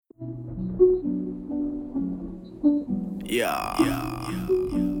Bach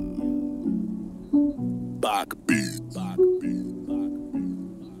beat.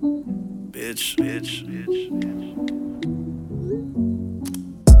 Bitch.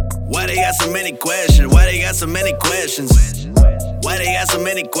 Why they got so many questions? Why they got so many questions? Why they got so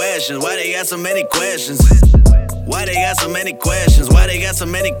many questions? Why they got so many questions? Why they got so many questions? Why they got so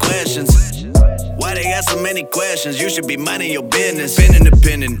many questions? Why they got so many questions? You should be minding your business. Been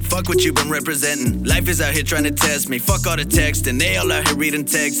independent, fuck what you been representing. Life is out here trying to test me. Fuck all the texting, they all out here reading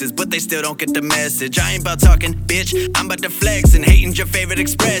texts, but they still don't get the message. I ain't about talking, bitch, I'm about to flex and hating your favorite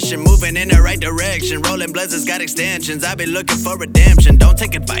expression. Moving in the right direction, rolling blizzards got extensions. I been looking for redemption, don't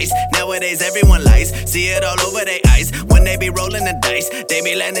take advice. Nowadays everyone lies, see it all over their eyes. When they be rolling the dice, they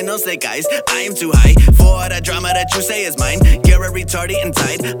be landing on snake eyes. I am too high for all that drama that you say is mine. You're a retarded and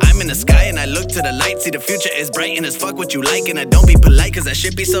tied. I'm in the sky and I look to the light. See the future is bright and as fuck what you like. And I don't be polite cause I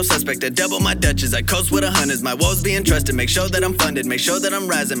shit be so suspect. I double my Dutches, I coast with 100s. My woes being trusted, make sure that I'm funded. Make sure that I'm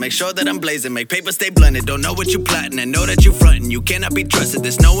rising, make sure that I'm blazing. Make paper stay blunted, don't know what you plotting. I know that you frontin', you cannot be trusted.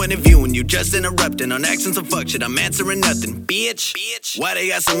 There's no interviewing, you just interrupting. On accents of fuck shit, I'm answering nothing. Bitch. Why they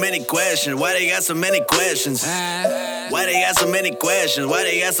got so many questions? Why they got so many questions? Why they got so many questions? Why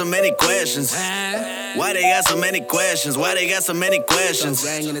they got so many questions? Why they got so many questions? Why they got so many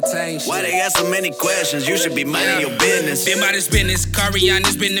questions? Why they got so many questions? You should be minding your business. Been about his business, CArrion,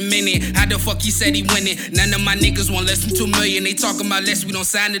 it's been a minute. How the fuck he said he winning? None of my niggas want less than 2 million. They talking about less, we don't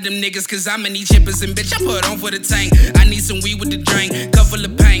sign to them niggas. Cause I'm in these chippers and bitch, I put on for the tank. I need some weed with the drink, cup full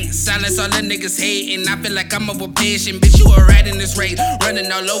of paint. Silence all the niggas hating. I feel like I'm over patient. Bitch, you a rat in this race, running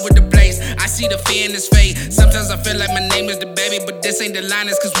all over the place. I see the fear in his face. Sometimes I feel like my name is the baby, but this ain't the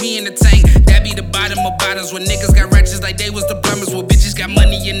liners cause we in the tank. That be the bottom of bottoms when niggas got ratchets like they was the plumbers. Well, bitches got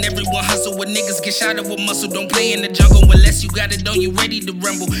money and everyone hustle. When niggas get shot up with muscle, don't play in the jungle unless you got it, don't you ready to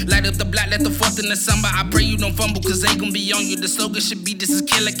rumble. Light up the block, let the 4th in the summer. I pray you don't fumble, cause they gon' be on you. The slogan should be, this is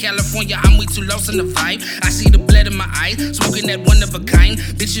Killer California. I'm way too lost in the vibe. I see the blood in my eyes, smoking that one of a kind.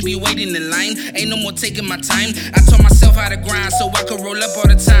 Bitch, you be waiting in line, ain't no more taking my time. I taught myself how to grind, so I could roll up all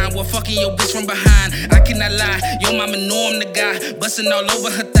the time. While fucking your bitch from behind, I cannot lie. Your mama know I'm the guy, busting all over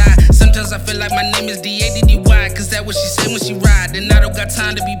her thigh. Sometimes I feel like my name is D-A-D-D-Y, cause that's what she said when she ride. And I don't got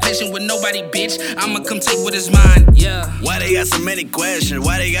time to be patient with nobody, bitch. I'ma come take what is mine, yeah. Why they got so many questions?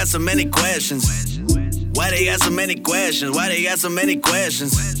 Why they got so many questions? Why they got so many questions? Why they got so many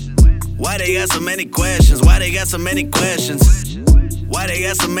questions? Why they got so many questions? Why they got so many questions? Why they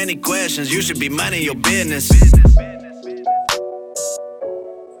got so many questions? You should be minding your business.